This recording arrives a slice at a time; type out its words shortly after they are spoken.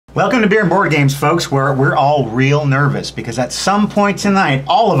Welcome to Beer and Board Games, folks, where we're all real nervous because at some point tonight,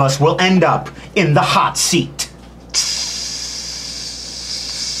 all of us will end up in the hot seat.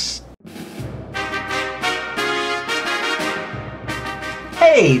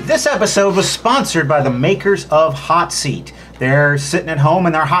 Hey, this episode was sponsored by the makers of Hot Seat. They're sitting at home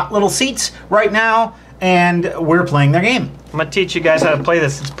in their hot little seats right now, and we're playing their game. I'm gonna teach you guys how to play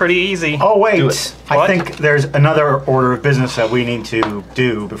this. It's pretty easy. Oh, wait. I What? think there's another order of business that we need to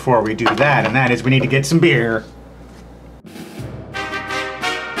do before we do that, and that is we need to get some beer.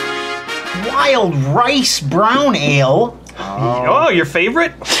 Wild Rice Brown Ale. Oh, your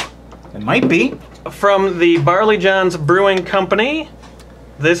favorite? It might be. From the Barley John's Brewing Company.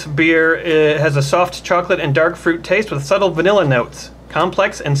 This beer has a soft chocolate and dark fruit taste with subtle vanilla notes.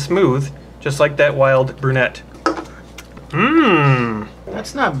 Complex and smooth, just like that wild brunette. Mmm.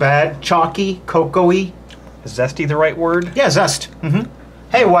 That's not bad. Chalky, cocoa-y. Is zesty the right word? Yeah, zest.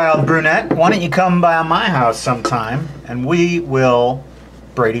 Hey, Wild Brunette, why don't you come by my house sometime and we will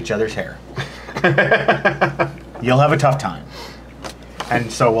braid each other's hair. You'll have a tough time.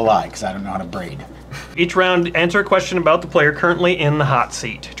 And so will I, because I don't know how to braid. Each round, answer a question about the player currently in the hot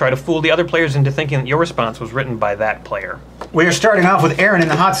seat. Try to fool the other players into thinking that your response was written by that player. We are starting off with Aaron in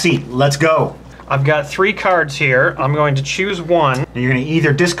the hot seat. Let's go. I've got 3 cards here. I'm going to choose one. You're going to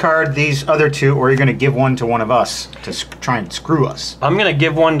either discard these other 2 or you're going to give one to one of us to try and screw us. I'm going to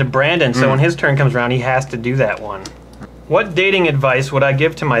give one to Brandon, so when his turn comes around, he has to do that one. What dating advice would I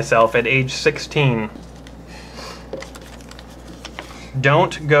give to myself at age 16?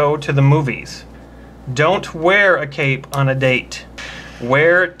 Don't go to the movies. Don't wear a cape on a date.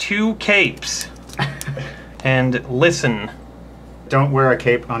 Wear 2 capes. And listen. Don't wear a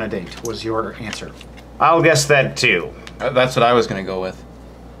cape on a date was your answer. I'll guess that too. That's what I was going to go with.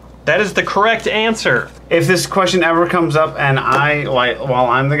 That is the correct answer. If this question ever comes up and while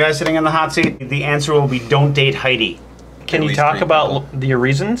I'm the guy sitting in the hot seat, the answer will be don't date Heidi. Can At you least talk 3 about your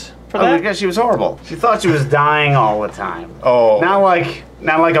reasons for Oh, that? because she was horrible. She thought she was dying all the time. Oh. Not like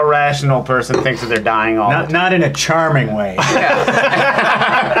a rational person thinks that they're dying all the time. Not in a charming way.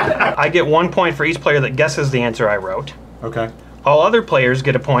 I get 1 point for each player that guesses the answer I wrote. Okay. All other players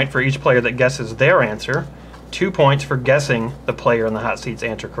get a point for each player that guesses their answer. 2 points for guessing the player in the hot seat's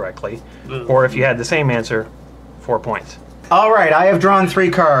answer correctly. Or if you had the same answer, 4 points. All right, I have drawn 3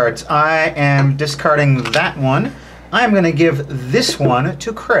 cards. I am discarding that one. I'm going to give this one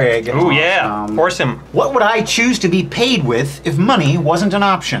to Craig. Ooh, yeah. Force him. What would I choose to be paid with if money wasn't an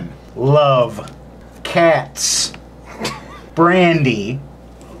option? Love. Cats. Brandy.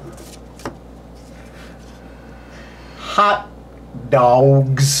 Hot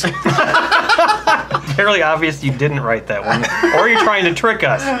dogs. Fairly obvious you didn't write that one. Or you're trying to trick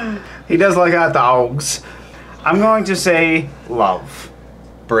us. He does like hot dogs. I'm going to say love.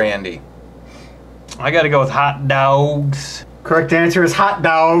 Brandy. I gotta go with hot dogs. Correct answer is hot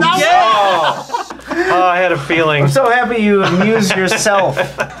dogs. Oh, I had a feeling. I'm so happy you amused yourself.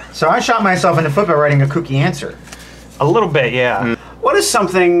 So I shot myself in the foot by writing a kooky answer. A little bit, yeah. What is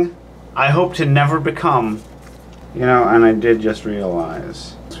something I hope to never become? You know, and I did just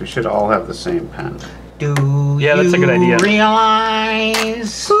realize we should all have the same pen. Yeah, that's a good idea.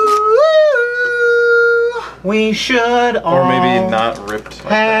 Realize we should all Or maybe not ripped like that.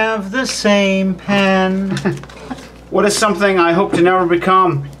 have the same pen. What is something I hope to never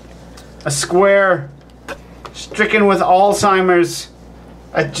become? A square, stricken with Alzheimer's,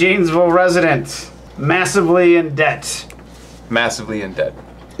 a Janesville resident, massively in debt. Massively in debt.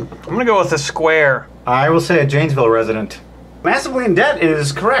 I'm gonna go with a square. I will say a Janesville resident. Massively in debt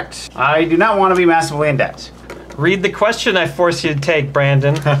is correct. I do not want to be massively in debt. Read the question I force you to take,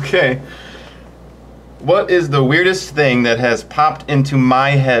 Brandon. Okay. What is the weirdest thing that has popped into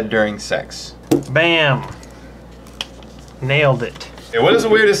my head during sex? Bam. Nailed it. Okay, what is the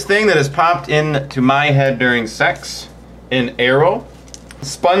weirdest thing that has popped into my head during sex? An arrow?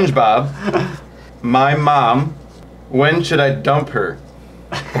 SpongeBob? My mom? When should I dump her?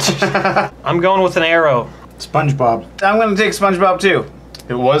 I'm going with an arrow. SpongeBob. I'm going to take SpongeBob too.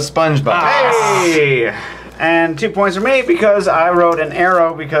 It was SpongeBob. Hey! And 2 points for me because I wrote an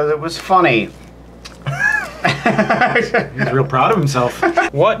arrow because it was funny. He's real proud of himself.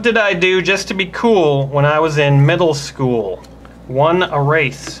 What did I do just to be cool when I was in middle school? Won a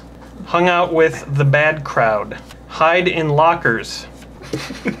race. Hung out with the bad crowd. Hide in lockers.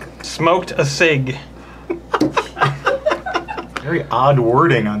 Smoked a cig. Very odd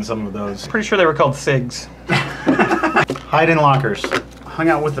wording on some of those. Pretty sure they were called cigs. Hide in lockers. Hung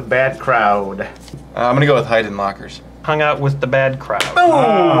out with the bad crowd. I'm gonna go with hide in lockers. Hung out with the bad crowd.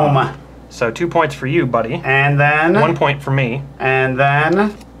 Boom! So 2 points for you, buddy. And then... 1 point for me. And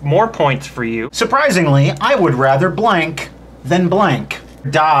then... more points for you. Surprisingly, I would rather blank than blank.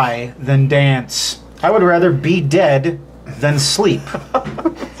 Die than dance. I would rather be dead than sleep.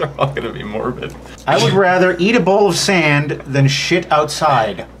 They're all gonna be morbid. I would rather eat a bowl of sand than shit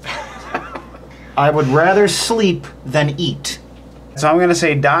outside. I would rather sleep than eat. So I'm gonna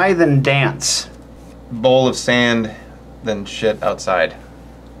say die than dance. Bowl of sand, then shit outside.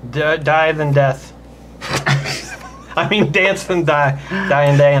 Die than death. I mean, dance than die. Die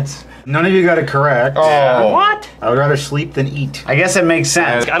and dance. None of you got it correct. Oh. What? I would rather sleep than eat. I guess it makes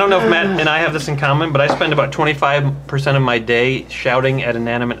sense. I don't know if Matt and I have this in common, but I spend about 25% of my day shouting at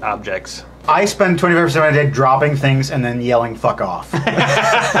inanimate objects. I spend 25% of my day dropping things and then yelling fuck off.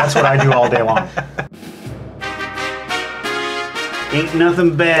 That's what I do all day long. Ain't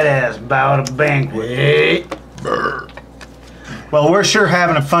nothing badass about a banquet. Well, we're sure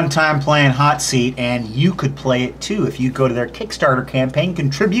having a fun time playing Hot Seat, and you could play it too. If you go to their Kickstarter campaign,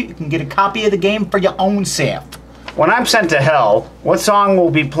 contribute, you can get a copy of the game for your own self. When I'm sent to hell, what song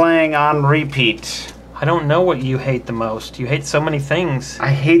will be playing on repeat? I don't know what you hate the most. You hate so many things.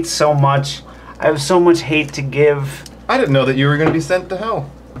 I hate so much. I have so much hate to give. I didn't know that you were gonna be sent to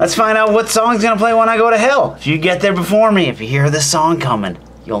hell. Let's find out what song's gonna play when I go to hell. If you get there before me, if you hear this song coming,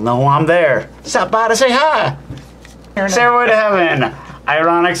 you'll know I'm there. Stop by to say hi. Stairway to Heaven.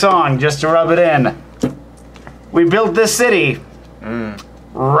 Ironic song, just to rub it in. We built this city.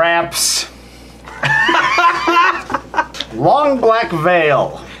 Raps. Long Black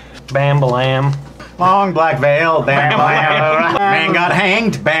Veil. Bam-balam. Long black veil, bam-a-lam. Man got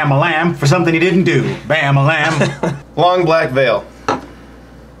hanged, bam-a-lam, for something he didn't do, bam-a-lam. Long black veil.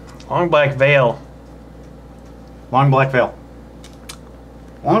 Long black veil. Long black veil.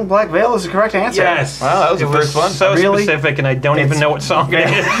 Long Black Veil is the correct answer. Yes. Wow, that was it the first one. So Really? specific, and I don't even know what song it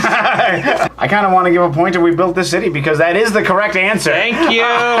is. I kind of want to give a point to We Built This City because that is the correct answer. Thank you.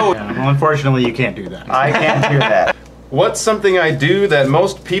 Yeah, well, unfortunately, you can't do that. I can't do that. What's something I do that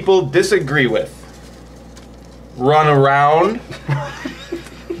most people disagree with? Run around.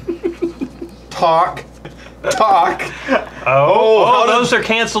 Talk. Oh, those are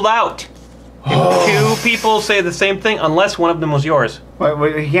canceled out. If 2 people say the same thing, unless one of them was yours.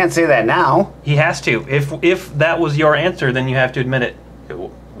 Wait, he can't say that now. He has to. If that was your answer, then you have to admit it.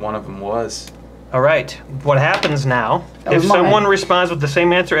 One of them was. All right. What happens now? That If was mine. someone responds with the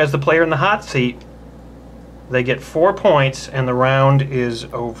same answer as the player in the hot seat, they get 4 points, and the round is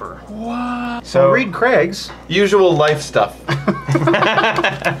over. So read Craig's. Usual life stuff.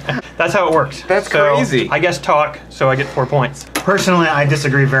 That's how it works. That's So, crazy. I guess talk, so I get 4 points. Personally, I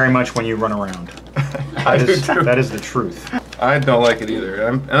disagree very much when you run around. I do too. That is the truth. I don't like it either.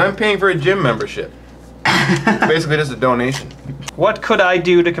 I'm paying for a gym membership. It's basically just a donation. What could I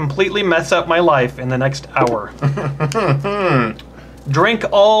do to completely mess up my life in the next hour? Drink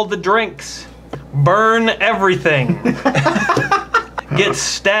all the drinks. Burn everything. Get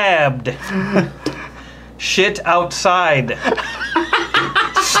stabbed. Shit outside.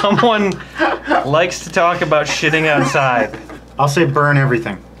 Someone likes to talk about shitting outside. I'll say burn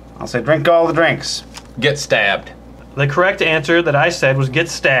everything. I'll say drink all the drinks. Get stabbed. The correct answer that I said was get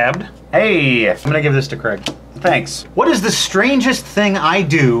stabbed. Hey, I'm gonna give this to Craig. thanks. What is the strangest thing I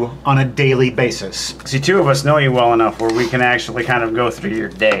do on a daily basis? See, 2 of us know you well enough where we can actually kind of go through your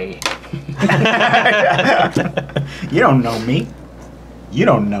day. You don't know me. You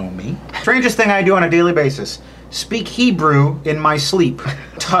don't know me. Strangest thing I do on a daily basis. Speak Hebrew in my sleep.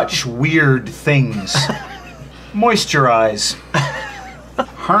 Touch weird things. Moisturize.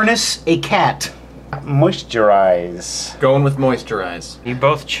 Harness a cat. Moisturize. Going with moisturize. You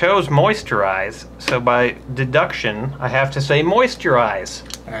both chose moisturize, so by deduction, I have to say moisturize.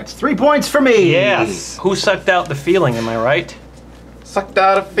 That's 3 points for me. Yes. Who sucked out the feeling, am I right? Sucked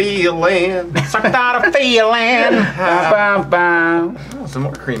out a feeling. Sucked out a feeling. Bow, bow. Oh, some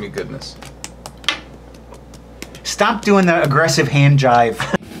more creamy goodness. Stop doing the aggressive hand jive.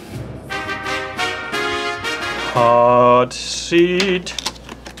 Hot seat.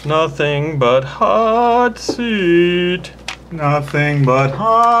 Nothing but hot seat. Nothing but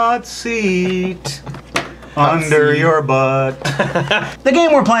hot seat under your butt. The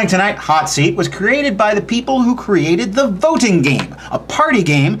game we're playing tonight, Hot Seat, was created by the people who created the voting game, a party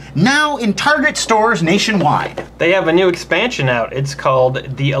game now in Target stores nationwide. They have a new expansion out. It's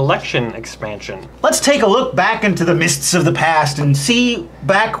called the Election Expansion. Let's take a look back into the mists of the past and see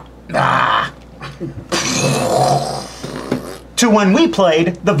back to when we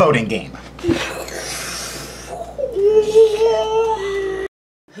played the voting game.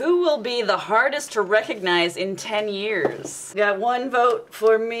 Who will be the hardest to recognize in 10 years? Got 1 vote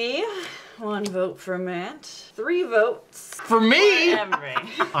for me, 1 vote for Matt. 3 votes For me? for Emery.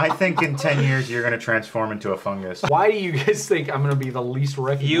 I think in 10 years you're going to transform into a fungus. Why do you guys think I'm going to be the least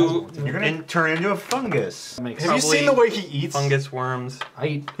recognizable? You You're going to turn into a fungus. Makes Have you sense. seen the way he eats? fungus worms.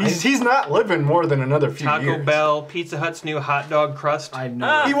 He's not living more than another few Taco years. Bell, Pizza Hut's new hot dog crust. I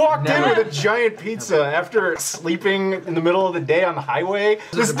know. He walked in Never. with a giant pizza after sleeping in the middle of the day on the highway.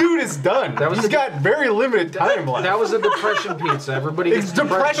 This dude is done. That was He's the- got very limited time left. That was a depression pizza. Everybody It's gets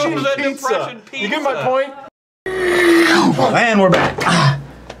depression It was a pizza. depression You get my pizza. point? And we're back.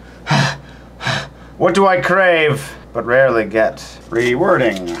 What do I crave but rarely get?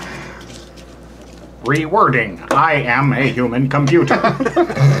 Rewording. Rewording. I am a human computer.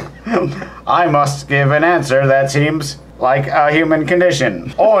 I must give an answer that seems like a human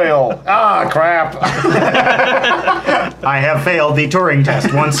condition. Oil. Ah, crap. I have failed the Turing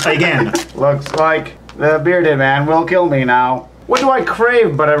test once again. Looks like the bearded man will kill me now. What do I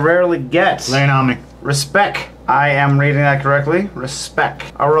crave but I rarely get? Lay it on me. Respect. I am reading that correctly.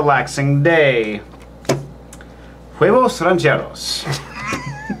 Respect. A relaxing day. Huevos rancheros.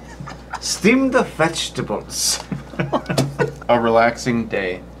 Steamed vegetables. A relaxing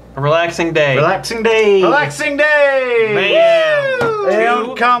day. A relaxing day. Relaxing day. Relaxing day! Bam. They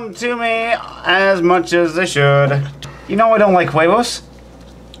don't come to me as much as they should. You know I don't like huevos.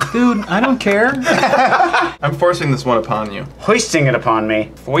 Dude, I don't care. I'm forcing this one upon you. Hoisting it upon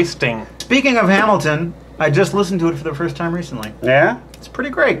me. Foisting. Speaking of Hamilton, I just listened to it for the first time recently. Yeah? It's pretty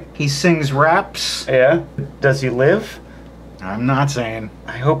great. He sings raps. Yeah? Does he live? I'm not saying.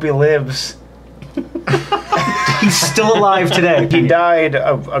 I hope he lives. He's still alive today. He died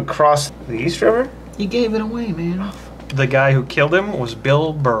across the East River? He gave it away, man. The guy who killed him was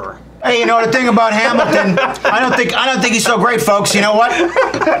Bill Burr. Hey, you know the thing about Hamilton? I don't think he's so great, folks. You know what?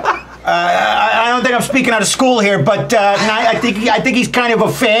 I don't think I'm speaking out of school here, but I think he's kind of a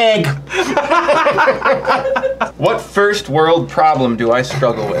fag. What first world problem do I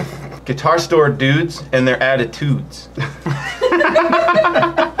struggle with? Guitar store dudes and their attitudes.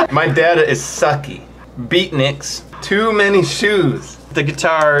 My data is sucky. Beatniks. Too many shoes. The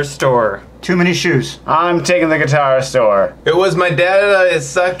guitar store. Too many shoes. I'm taking the guitar store. It was my data is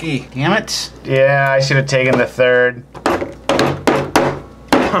sucky. Damn it. Yeah, I should have taken the third.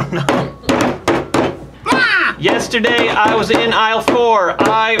 Yesterday, I was in aisle 4.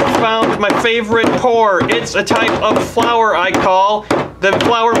 I found my favorite pour. It's a type of flour I call the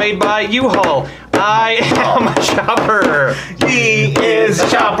flour made by U-Haul. I am a shopper. He is a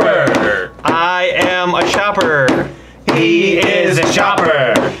shopper. I am a shopper. He is a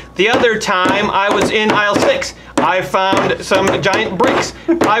shopper. The other time, I was in aisle 6. I found some giant bricks.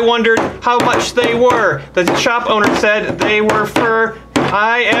 I wondered how much they were. The shop owner said they were for...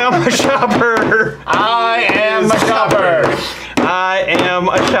 I am a shopper. I am a shopper. I am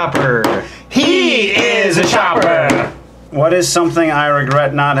a shopper. He is a shopper. What is something I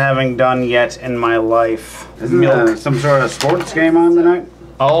regret not having done yet in my life? Isn't there some sort of sports game on tonight?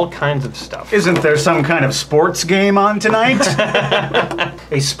 All kinds of stuff. Isn't there some kind of sports game on tonight?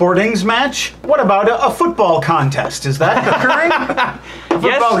 A sportings match? What about a football contest? Is that occurring?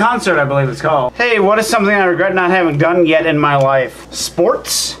 Football concert, I believe it's called. Hey, what is something I regret not having done yet in my life?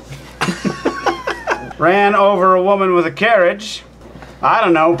 Sports? Ran over a woman with a carriage. I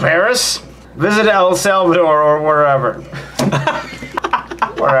don't know, Paris? Visit El Salvador or wherever.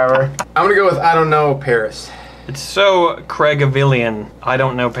 Wherever. I'm gonna go with I don't know, Paris. It's so Craigavillian. I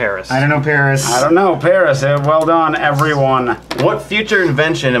don't know Paris. I don't know, Paris. I don't know, Paris. Well done, everyone. What future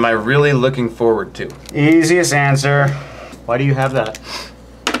invention am I really looking forward to? Easiest answer. Why do you have that?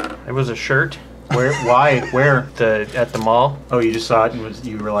 It was a shirt Where? Why? Where? at the mall. Oh, you just saw it and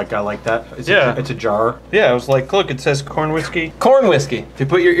you were like, I like that. It's Yeah. it's a jar. Yeah, I was like, look, it says corn whiskey. Corn whiskey. If you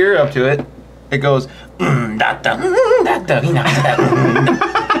put your ear up to it, it goes.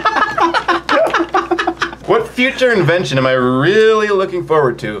 What future invention am I really looking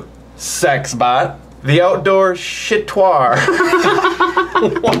forward to? Sexbot. The outdoor shitoir.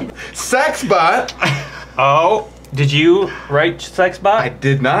 Sexbot. Oh, did you write Sexbot? I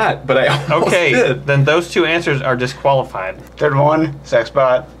did not, but I almost Okay, did. then those two answers are disqualified. Third one,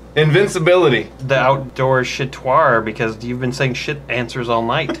 Sexbot. Invincibility. The outdoor shitoir, because you've been saying shit answers all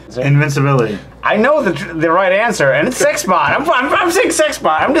night. Invincibility. I know the right answer, and it's Sexbot. I'm saying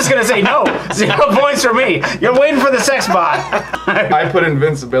Sexbot. I'm just gonna say no. 0 points for me. You're waiting for the Sexbot. I put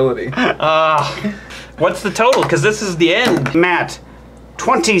invincibility. What's the total? Because this is the end. Matt,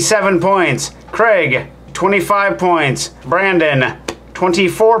 27 points. Craig, 25 points. Brandon,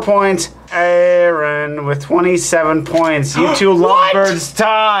 24 points. Aaron with 27 points. You two lovebirds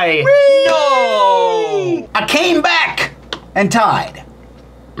tie. No! I came back and tied.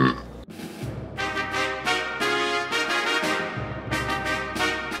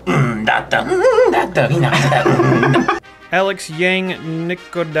 Alex Yang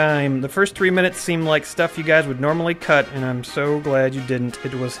Nicodime. The first 3 minutes seemed like stuff you guys would normally cut, and I'm so glad you didn't.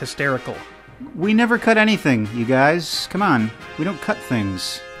 It was hysterical. We never cut anything, you guys. Come on. We don't cut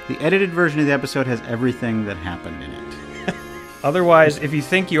things. The edited version of the episode has everything that happened in it. Otherwise, if you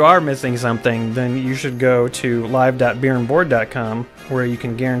think you are missing something, then you should go to live.beerandboard.com, where you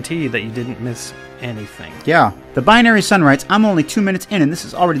can guarantee that you didn't miss anything. Yeah. The Binary Sun writes, I'm only 2 minutes in, and this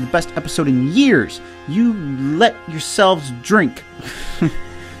is already the best episode in years. You let yourselves drink.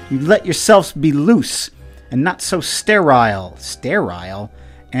 You let yourselves be loose and not so sterile. Sterile?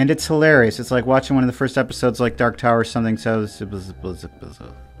 And it's hilarious. It's like watching one of the first episodes like Dark Tower or something. So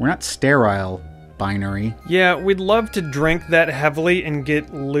we're not sterile, Binary. Yeah, we'd love to drink that heavily and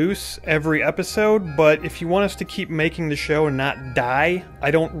get loose every episode, but if you want us to keep making the show and not die,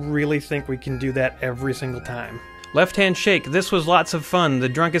 I don't really think we can do that every single time. Left Hand Shake, this was lots of fun. The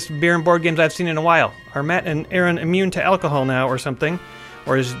drunkest beer and board games I've seen in a while. Are Matt and Aaron immune to alcohol now or something?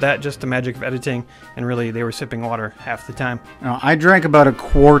 Or is that just the magic of editing, and really they were sipping water half the time? No, I drank about a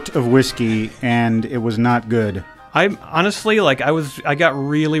quart of whiskey, and it was not good. I honestly, I got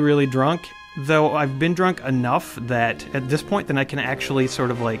really, really drunk, though I've been drunk enough that at this point then I can actually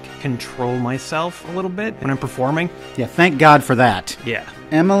sort of control myself a little bit when I'm performing. Yeah, thank God for that. Yeah.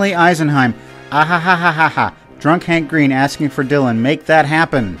 Emily Eisenheim, ah-ha-ha-ha-ha-ha. Drunk Hank Green asking for Dylan. Make that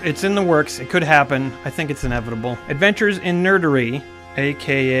happen. It's in the works. It could happen. I think it's inevitable. Adventures in Nerdery,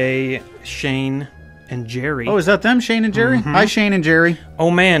 a.k.a. Shane and Jerry. Oh, is that them, Shane and Jerry? Mm-hmm. Hi, Shane and Jerry.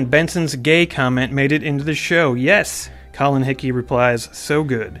 Oh man, Benson's gay comment made it into the show. Yes. Colin Hickey replies, so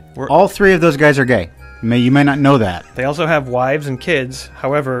good. All three of those guys are gay. You may not know that. They also have wives and kids.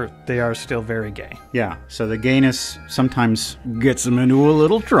 However, they are still very gay. Yeah, so the gayness sometimes gets them into a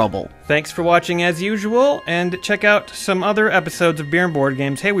little trouble. Thanks for watching as usual, and check out some other episodes of Beer and Board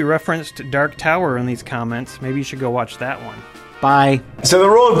Games. Hey, we referenced Dark Tower in these comments. Maybe you should go watch that one. Bye. So the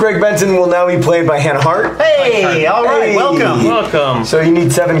role of Greg Benson will now be played by Hannah Hart. Hey, all right, welcome. Welcome. So you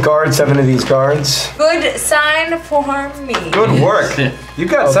need 7 cards, 7 of these cards. Good sign for me. Good work. You've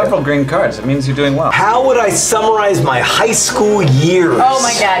got several green cards. It means you're doing well. How would I summarize my high school years? Oh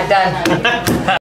my God, done.